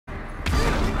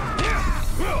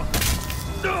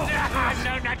No,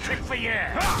 not trick for you!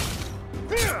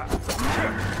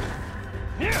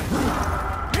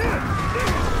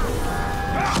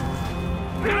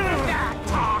 None of that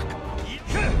talk!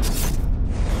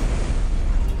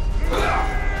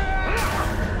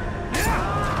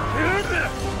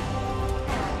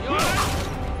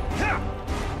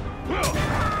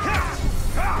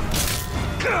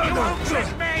 You won't trick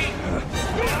me!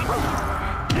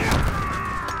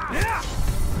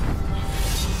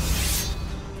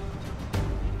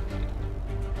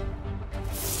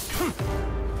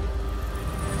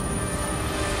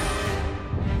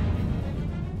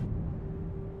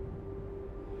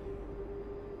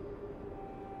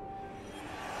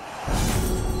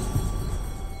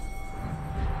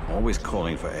 Always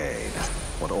calling for aid.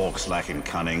 What orcs lack in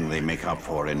cunning, they make up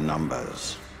for in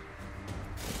numbers.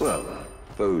 Well,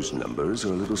 those numbers are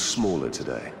a little smaller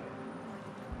today.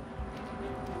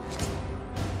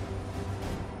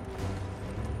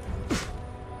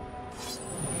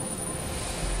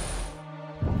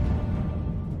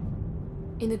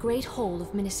 In the Great Hall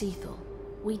of Minas Ithil,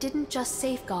 we didn't just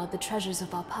safeguard the treasures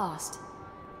of our past.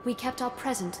 We kept our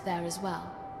present there as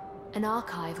well. An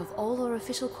archive of all our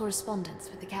official correspondence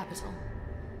with the capital.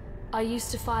 I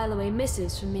used to file away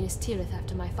missives from Minas Tirith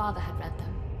after my father had read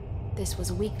them. This was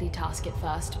a weekly task at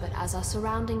first, but as our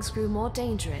surroundings grew more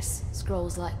dangerous,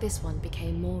 scrolls like this one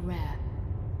became more rare.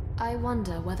 I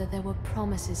wonder whether there were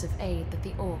promises of aid that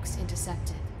the orcs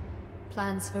intercepted.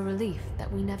 Plans for relief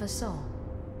that we never saw.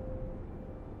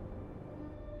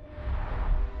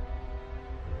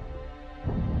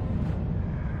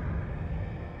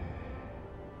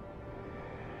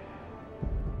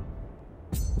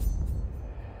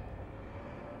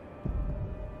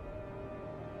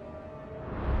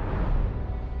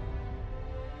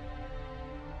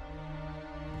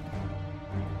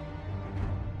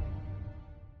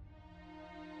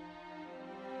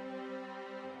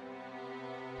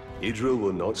 Idril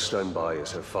will not stand by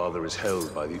as her father is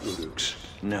held by the Uruks.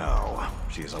 No,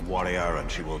 she is a warrior and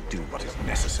she will do what is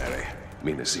necessary.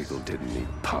 Minas Ithil didn't need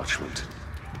parchment.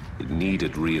 It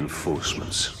needed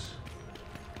reinforcements.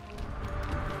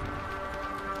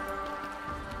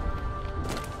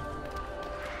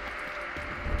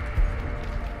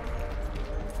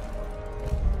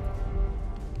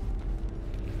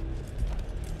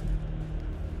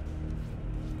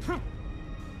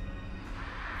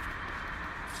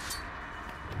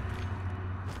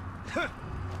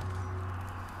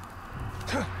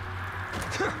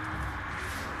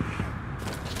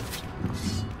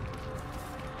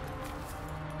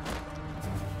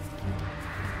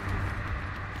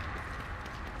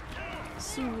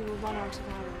 Soon we will run out of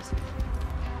arrows.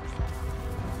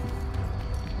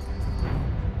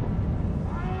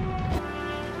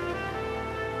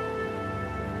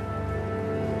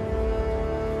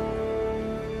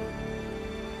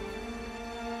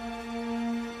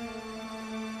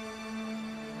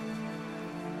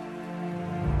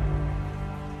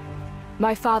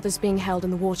 My father's being held in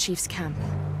the war chief's camp,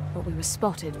 but we were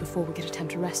spotted before we could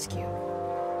attempt a rescue.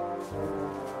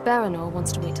 Baranor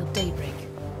wants to wait till daybreak,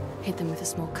 hit them with a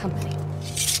small company.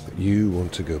 But you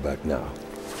want to go back now.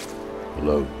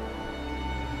 Alone.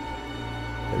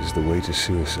 That is the way to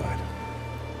suicide.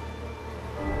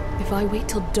 If I wait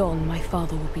till dawn, my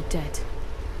father will be dead.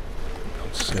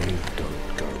 Don't say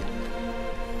don't go.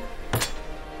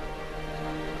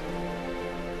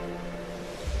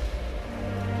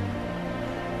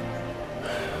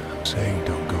 I'm saying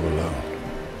don't go alone.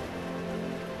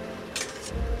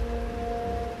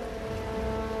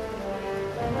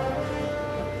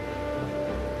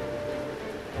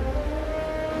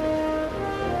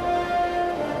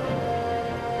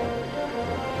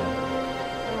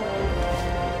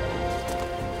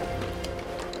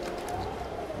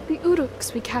 The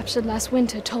Uruks we captured last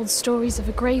winter told stories of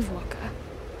a gravewalker.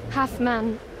 Half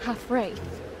man, half wraith.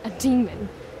 A demon.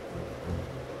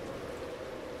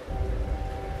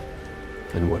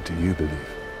 And what do you believe?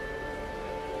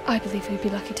 I believe we'd be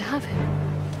lucky to have him.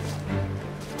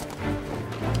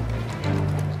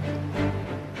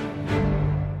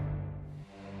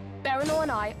 Baranor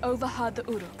and I overheard the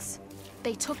Uruks.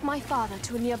 They took my father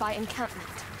to a nearby encampment.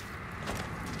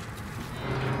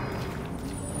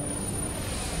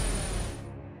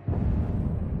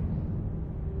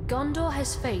 Gondor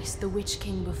has faced the Witch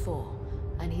King before,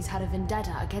 and he's had a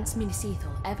vendetta against Minas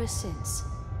Ithil ever since.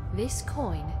 This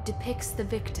coin depicts the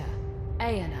victor,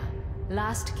 Eärnur,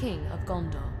 last king of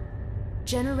Gondor.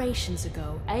 Generations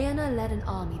ago, Eärnur led an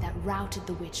army that routed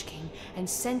the Witch King and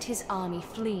sent his army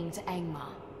fleeing to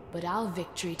Angmar. But our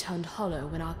victory turned hollow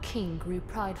when our king grew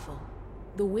prideful.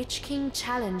 The Witch King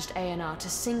challenged Eärnur to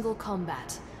single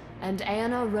combat, and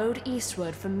Eanna rode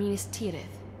eastward from Minas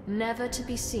Tirith, never to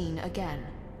be seen again.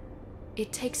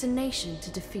 It takes a nation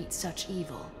to defeat such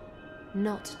evil,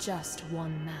 not just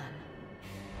one man.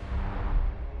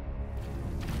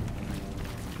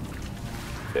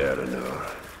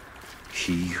 Erenor,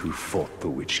 he who fought the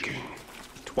Witch King.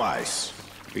 Twice,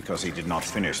 because he did not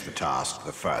finish the task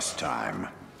the first time.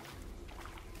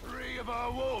 3 of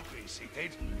our war beasts, he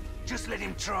did. Just let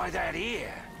him try that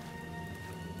here.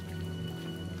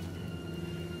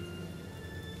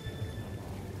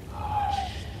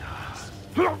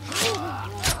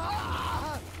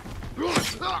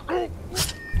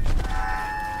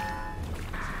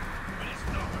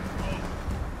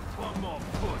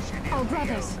 Our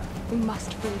brothers, we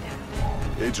must free them.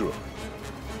 Idril,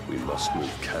 we must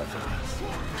move Cather.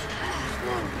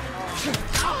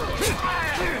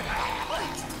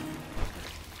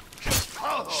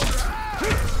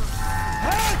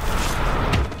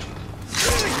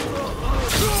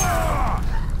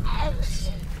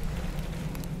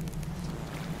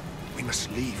 We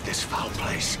must leave this foul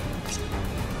place.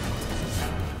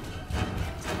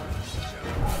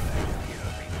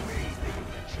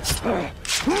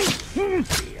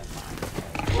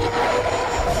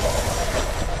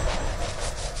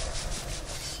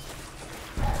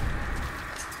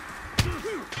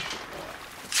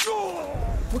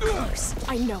 We're close.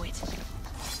 I know it.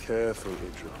 Careful,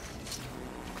 Idril.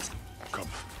 Come,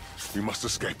 we must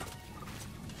escape.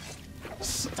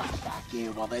 Stop back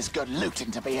here while there's good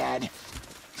looting to be had.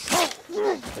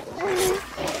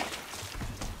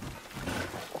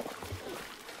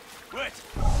 Wait!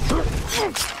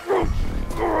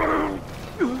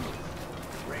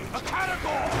 A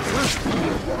Caragor!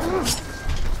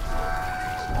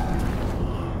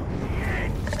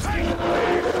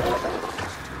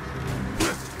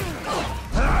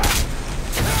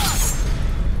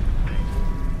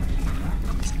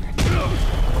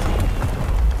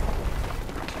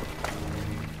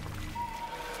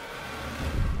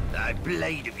 That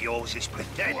blade of yours is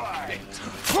pathetic.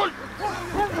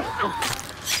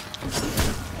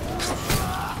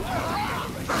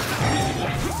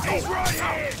 He's right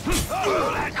here!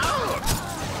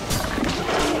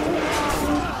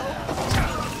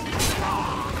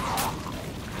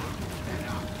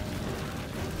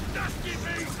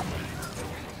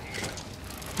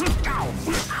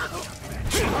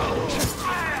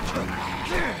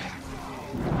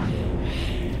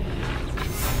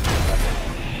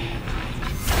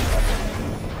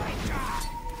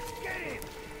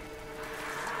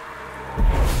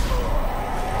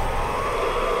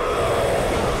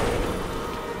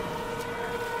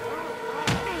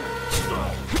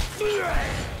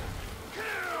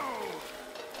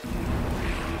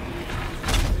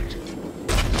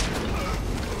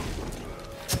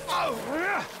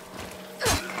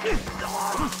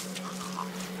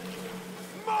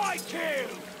 My kill!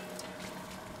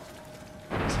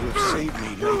 You have saved me,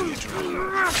 Lady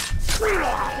Idril.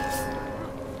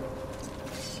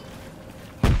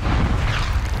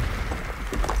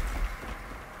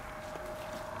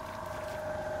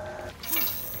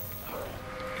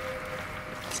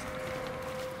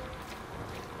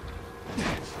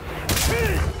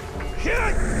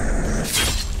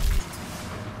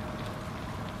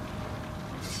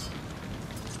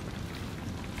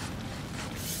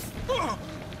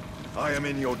 I am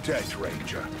in your debt,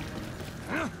 Ranger.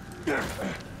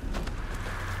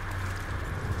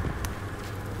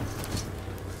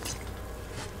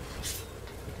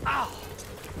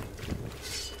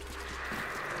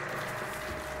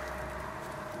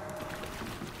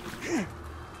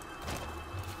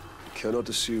 Cannot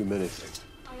assume anything.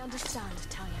 I understand,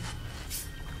 Italian.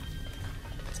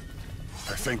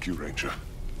 I thank you, Ranger.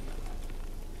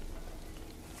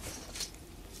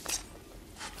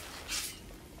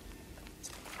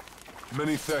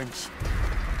 Many thanks.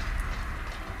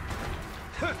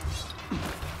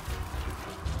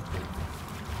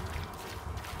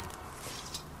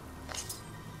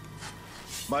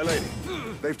 My lady,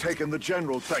 they've taken the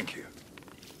general, thank you.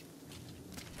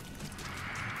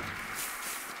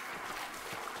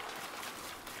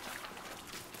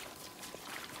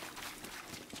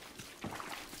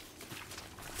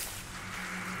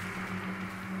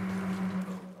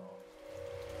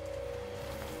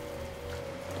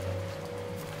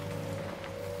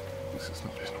 This is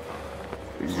not it.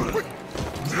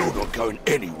 You're not going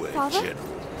anywhere, Father? General.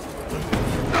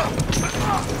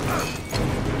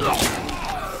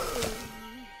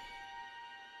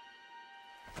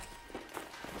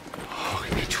 Oh,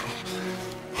 Idril.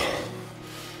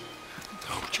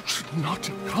 No, you should not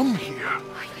have come here.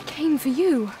 I came for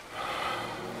you.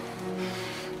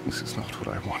 This is not what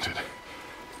I wanted.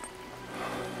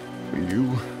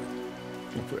 you,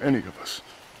 or for any of us.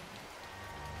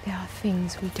 There are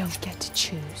things we don't get to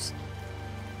choose.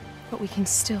 But we can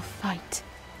still fight.